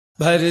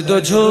بھر دو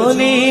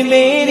جھولی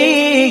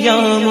میری یا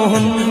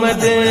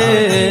محمد،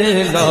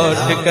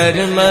 لوٹ کر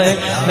میں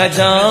نہ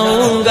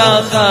جاؤں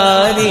گا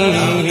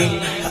خالی۔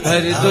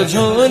 بھر دو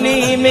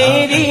جھولی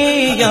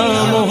میری یا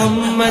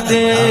محمد،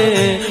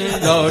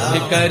 لوٹ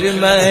کر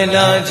میں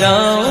نہ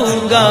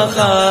جاؤں گا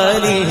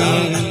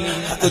خالی۔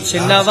 کچھ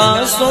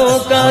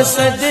نوازوں کا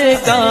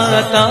صدقہ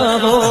عطا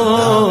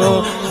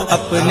ہو،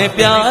 اپنے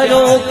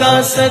پیاروں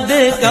کا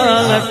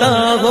صدقہ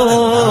عطا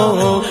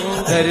ہو۔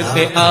 گھر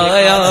پہ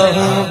آیا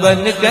ہوں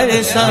بن کر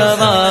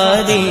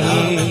سواری،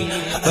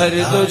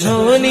 بھر دو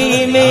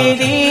جھولی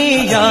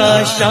میری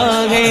یا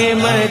شاہ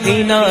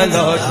مدینہ،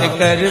 لوٹ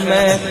کر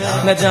میں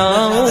نہ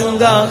جاؤں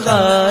گا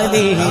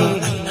خالی۔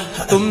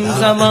 تم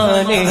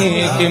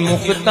زمانے کے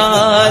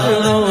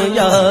مختار ہو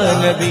یا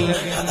نبی،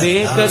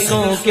 بے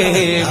کسوں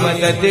کے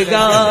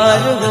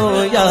مددگار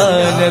ہو یا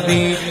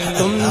نبی۔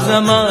 تم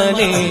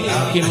زمانے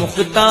کے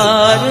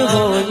مختار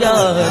ہو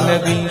یا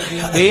نبی،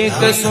 بے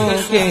کسوں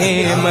کے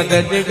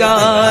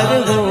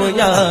مددگار ہو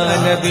یا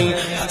نبی۔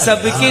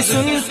 سب کی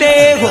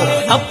سنتے ہو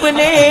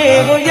اپنے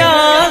ہو یا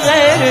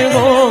غیر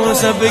ہو،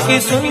 سب کی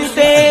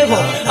سنتے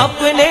ہو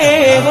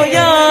اپنے ہو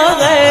یا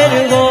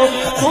غیر ہو۔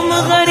 تم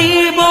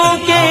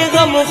غریبوں کے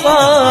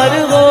غمخوار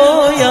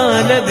ہو یا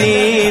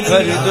نبی،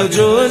 بھر دو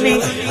جھولی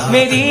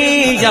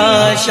میری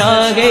یا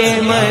شاہ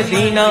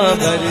مدینہ،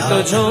 بھر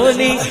دو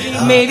جھولی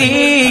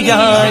میری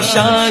یا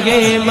شاہ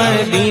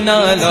مدینہ،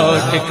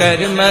 لوٹ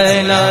کر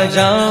میں نہ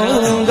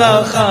جاؤں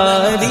گا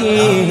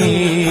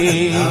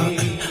خالی۔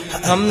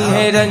 ہم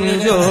ہیں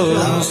رنجو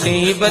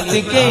مصیبت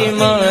کے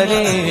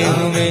مارے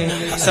ہوئے،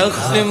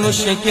 سخت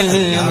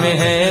مشکل میں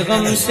ہے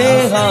غم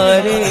سے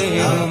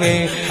ہارے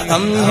ہوئے۔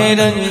 ہم ہیں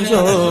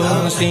رنجو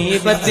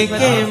مصیبت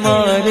کے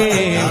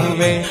مارے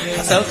ہوئے،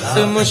 سخت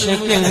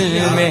مشکل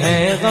میں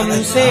ہے غم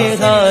سے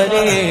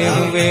ہارے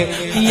ہوئے۔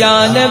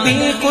 یا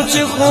نبی کچھ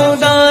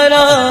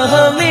خودارا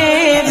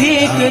ہمیں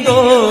بھیک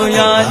دو،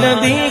 یا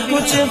نبی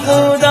کچھ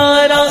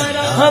خودارا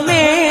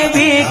ہمیں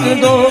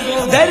بھیک دو۔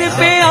 در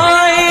پہ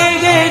آئے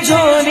گے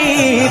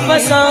جھولی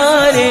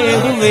پسارے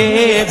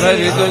ہوئے،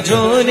 بھر دو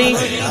جھولی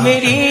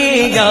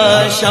میری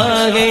یا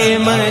شاہ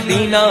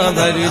مدینہ،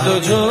 بھر دو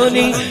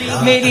جھولی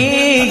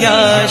میری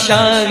یا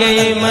شاہ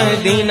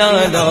مدینہ،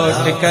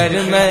 لوٹ کر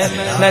میں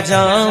نہ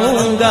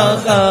جاؤں گا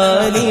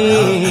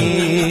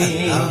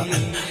خالی۔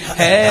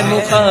 ہے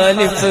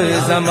مخالف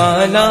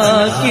زمانہ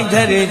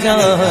کدھر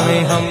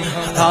جائیں ہم،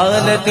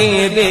 حالت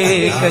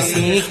بے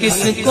کسی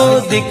کس کو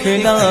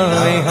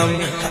دکھلائیں ہم۔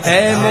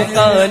 ہے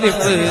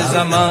مخالف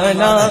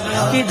زمانہ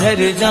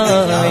کدھر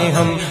جائیں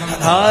ہم،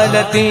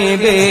 حالت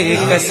بے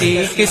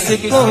کسی کس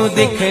کو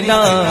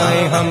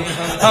دکھلائیں ہم۔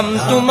 ہم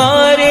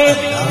تمہارے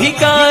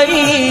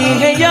بھکاری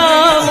ہیں یا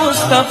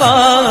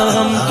مصطفیٰ،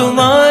 ہم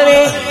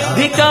تمہارے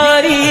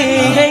بھکاری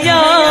ہیں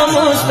یا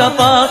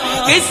مصطفیٰ،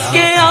 کس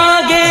کے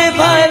آگے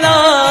بھلا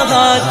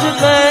ہاتھ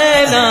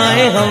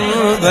پھیلائیں ہم۔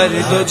 بھر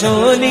دو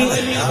جھولی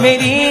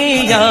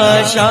میری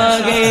یا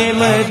شاہ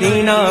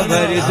مدینہ،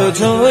 بھر دو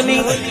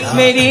جھولی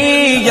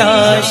میری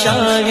یا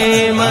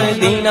شاہ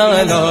مدینہ،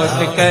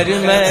 لوٹ کر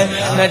میں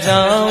نہ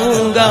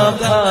جاؤں گا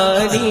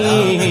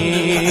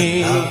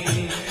خالی۔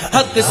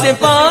 حق سے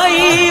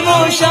پائی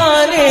وہ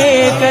شان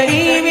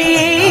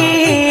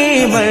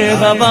کریمی،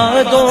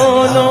 مرحبا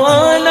دونوں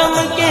عالم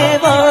کے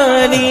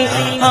والی،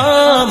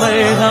 ہاں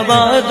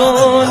مرحبا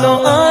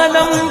دونوں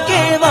عالم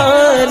کے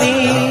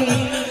والی۔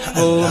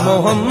 وہ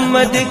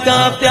محمد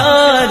کا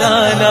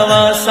پیارا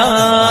نواسا،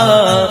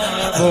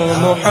 وہ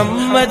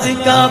محمد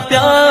کا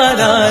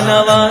پیارا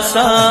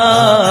نواسا،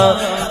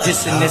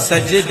 جس نے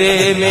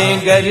سجدے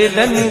میں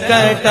گردن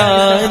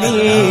کٹانی۔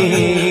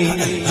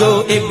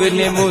 جو ابن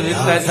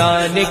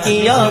مرتضیٰ نے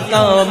کیا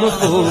کام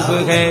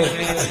خوب ہے،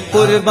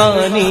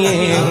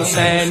 قربانی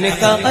حسین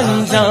کا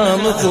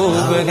انجام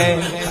خوب ہے۔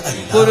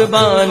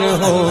 قربان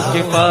ہو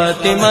کہ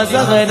فاطمہ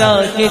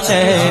زہرا کے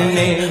چین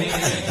نے،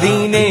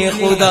 دین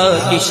خدا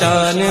کی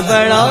شان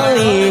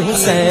بڑھائی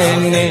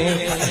حسین نے۔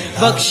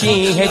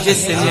 بخشی ہے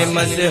جس نے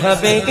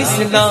مذہب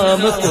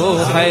اسلام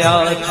کو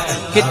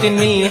حیات،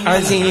 کتنی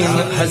عظیم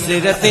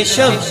حضرت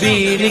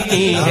شبیر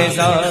کی ہے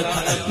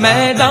ذات۔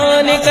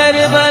 میدان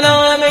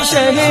کربلا میں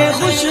شہ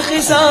خوش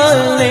خصال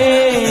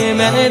نے،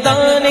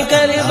 میدان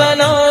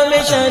کربلا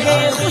میں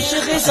شہ خوش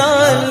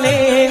خصال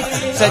نے،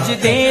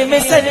 سجدے میں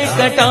سر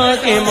کٹا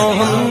کے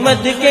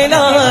محمد کے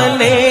لال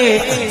نے،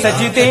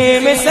 سجدے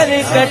میں سر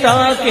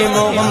کٹا کے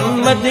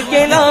محمد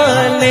کے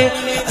لال نے۔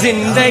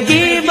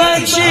 زندگی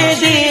بخش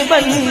دی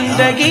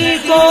بندگی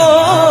کو،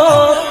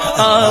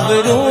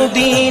 آبرو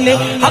دین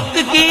حق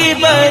کی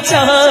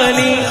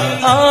بچالی،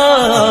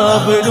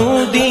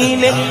 آبرو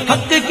دین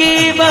حق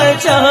کی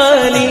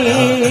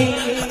بچالی۔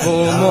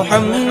 وہ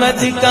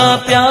محمد کا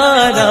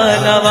پیارا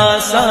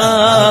نواسا،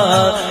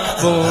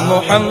 وہ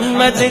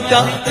محمد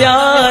کا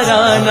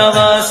پیارا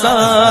نواسا،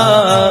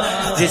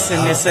 جس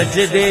نے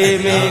سجدے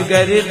میں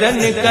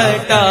گردن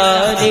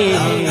کٹاری۔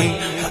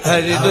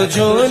 بھر دو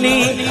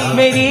جھولی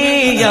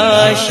میری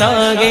یا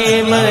شاہ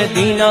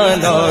مدینہ،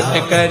 لوٹ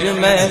کر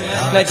میں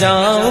نہ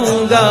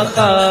جاؤں گا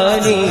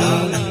خالی۔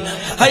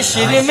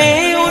 حشر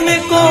میں ان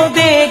کو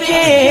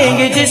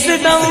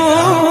دم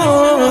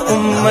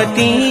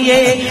امتی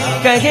یہ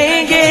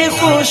کہیں گے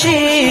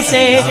خوشی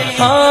سے،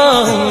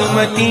 ہاں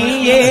امتی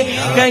یہ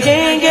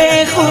کہیں گے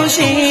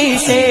خوشی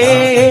سے،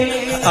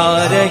 آ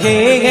رہے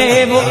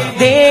ہیں وہ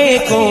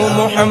دیکھو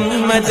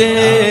محمد،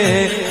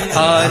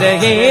 آ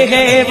رہے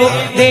ہیں وہ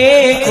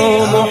دیکھو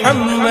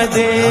محمد،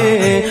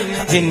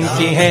 جن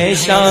کی ہے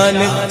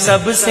شان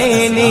سب سے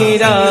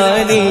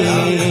نرالی،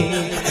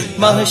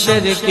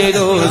 محشر کے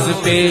روز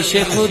پیش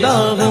خدا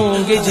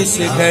ہوں گے جس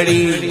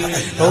گھڑی،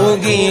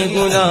 ہوگی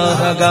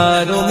گناہ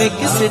گاروں میں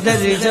کس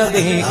درجہ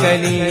بے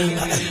کلی،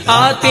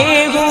 آتے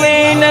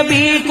ہوئے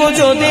نبی کو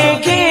جو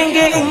دیکھیں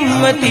گے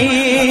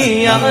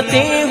امتی،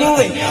 آتے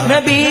ہوئے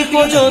نبی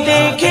کو جو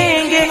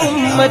دیکھیں گے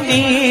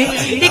امتی،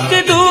 ایک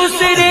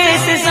دوسرے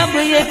سے سب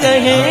یہ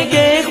کہیں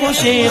گے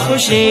خوشی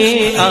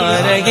خوشی، آ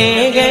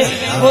رہے ہیں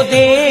وہ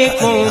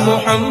دیکھو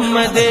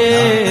محمد،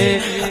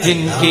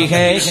 جن کی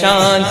ہے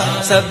شان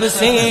سب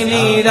سے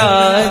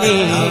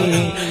نرالی،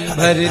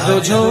 بھر دو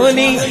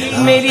جھولی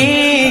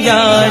میری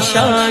یا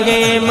شاہ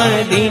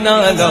مدینہ،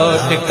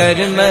 لوٹ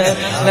کر میں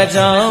نہ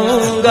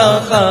جاؤں گا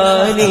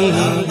خالی،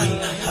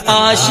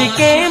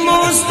 عاشق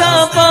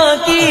مصطفیٰ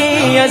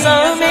کی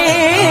اذان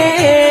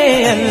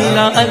میں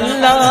اللہ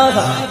اللہ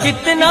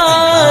کتنا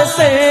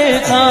سر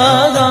تھا،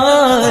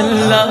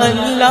 اللہ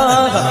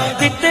اللہ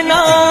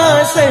کتنا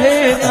سر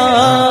تھا،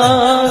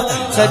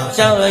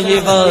 سچا یہ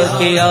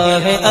واقعہ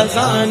ہے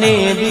اذان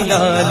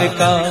بلال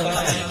کا،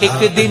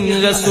 ایک دن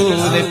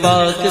رسول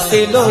پاک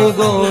سے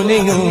لوگوں نے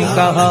یوں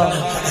کہا،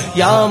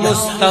 یا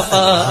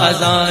مصطفیٰ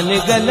اذان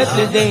غلط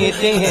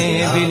دیتے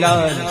ہیں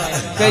بلال،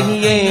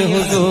 کہیے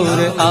حضور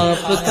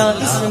آپ کا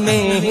اس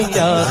میں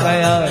کیا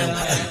خیال،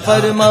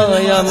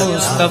 فرمایا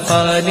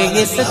مصطفیٰ نے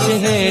یہ سچ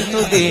ہے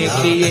تو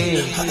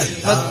دیکھیے،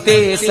 وقت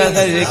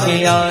سحر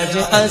کی آج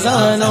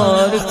اذان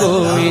اور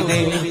کوئی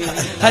دے،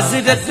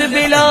 حضرت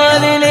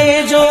بلال نے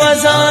جو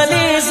اذان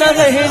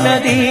سحر نہ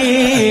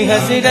دی،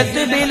 حضرت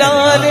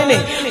بلال نے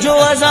جو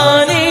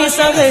اذان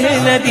سحر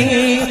نہ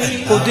دی،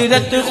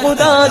 قدرت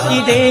خدا کی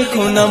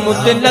دیکھو نہ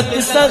مطلق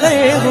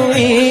سحر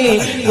ہوئی،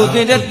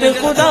 قدرت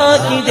خدا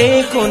کی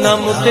دیکھو نہ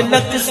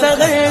مطلق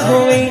سحر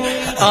ہوئی،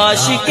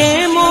 عاشق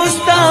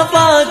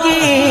مصطفیٰ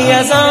کی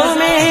اذان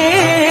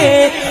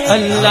میں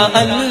اللہ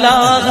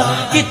اللہ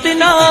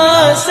کتنا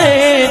سے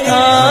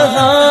تھا،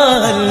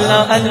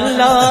 اللہ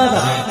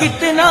اللہ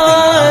کتنا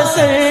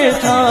سے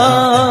تھا،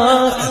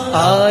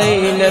 آئے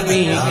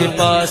نبی کے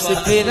پاس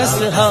پھر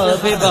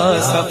اصحاب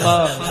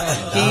باصفا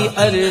کی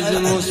عرض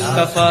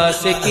مصطفیٰ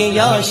سے کہ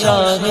یا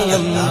شاہ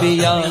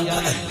انبیاء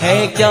ہے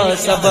کیا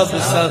سبب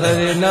سحر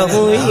نہ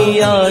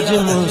ہوئی آج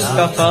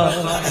مصطفیٰ،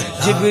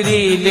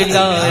 جبریل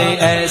لائے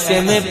ایسے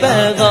میں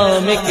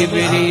پیغام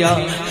کبریا،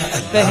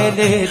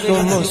 پہلے تو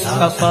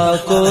مصطفیٰ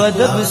کو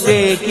ادب سے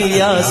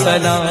کیا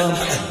سلام،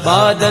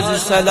 بعد از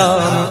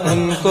سلام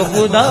ان کو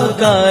خدا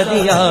کا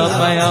دیا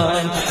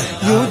بیان،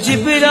 یوں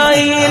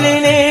جبرائیل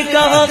نے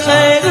کہا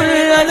خیر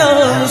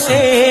الانام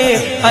سے،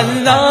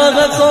 اللہ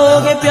کو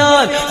ہے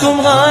پیار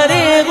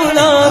تمہارے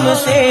غلام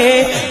سے،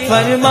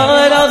 فرما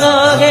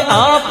رہا ہے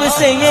آپ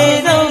سے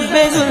یہ رب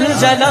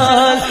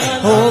ذوالجلال،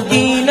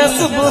 ہوگی نہ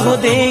صبح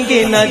دیں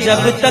گے نہ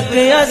جب تک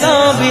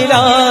اذان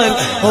بلال،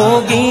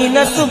 ہوگی نہ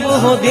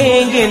صبح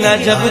دیں گے نہ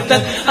جب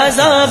تک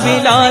اذان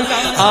بلال،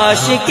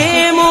 عاشق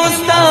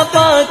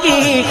مصطفیٰ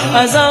کی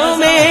اذان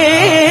میں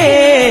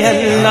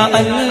اللہ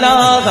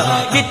اللہ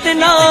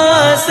کتنا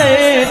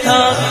سر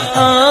تھا،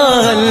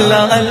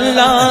 اللہ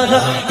اللہ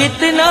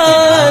کتنا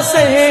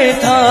سر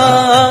تھا،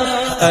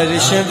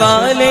 عرش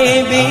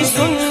والے بھی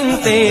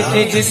سنتے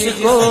تھے جس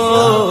کو،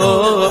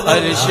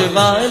 عرش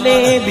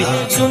والے بھی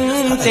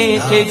سنتے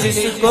تھے جس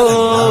کو،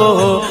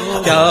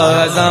 کیا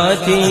اذان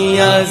تھی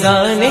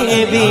اذان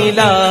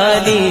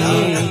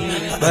بلالی،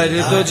 بھر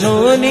دو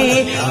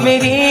جھولی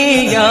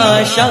میری یا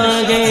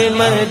شاہ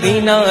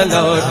مدینہ،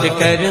 لوٹ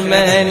کر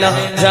میں نہ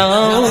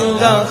جاؤں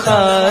گا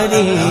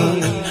خالی،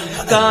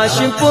 کاش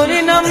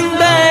پورنم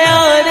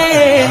دیارے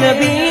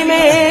نبی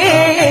میں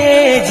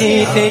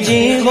جیتے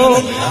جی ہو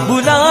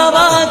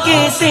بلاوا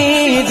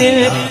کسی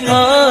دل،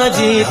 ہاں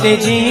جیتے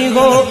جی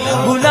ہو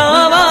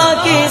بلاوا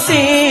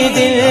کسی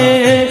دل،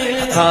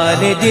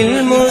 حال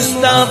دل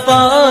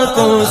مصطفیٰ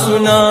کو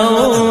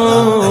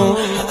سناؤ،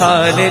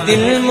 حال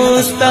دل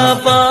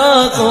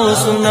مصطفیٰ کو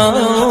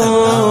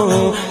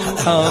سناؤ،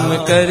 تھام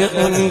کر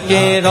ان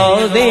کے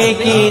روضے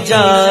کی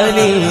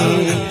جالی،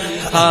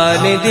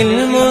 حال دل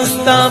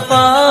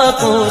مصطفیٰ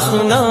کو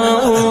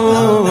سناؤ،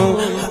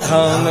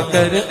 تھام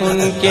کر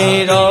ان کے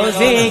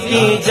روضے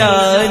کی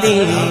جالی،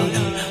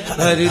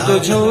 بھر دو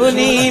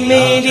جھولی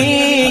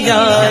میری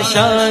یا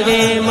شاہ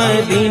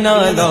مدینہ،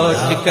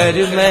 لوٹ کر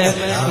میں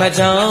نہ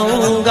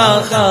جاؤں گا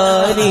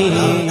خالی،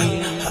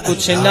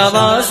 کچھ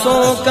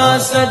نوازوں کا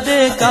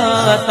صدقہ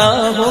عطا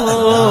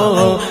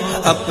ہو،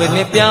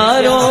 اپنے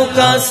پیاروں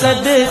کا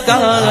صدقہ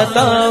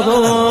عطا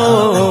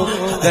ہو،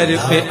 در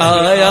پہ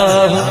آیا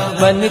ہوں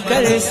بن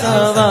کر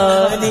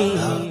سوالی۔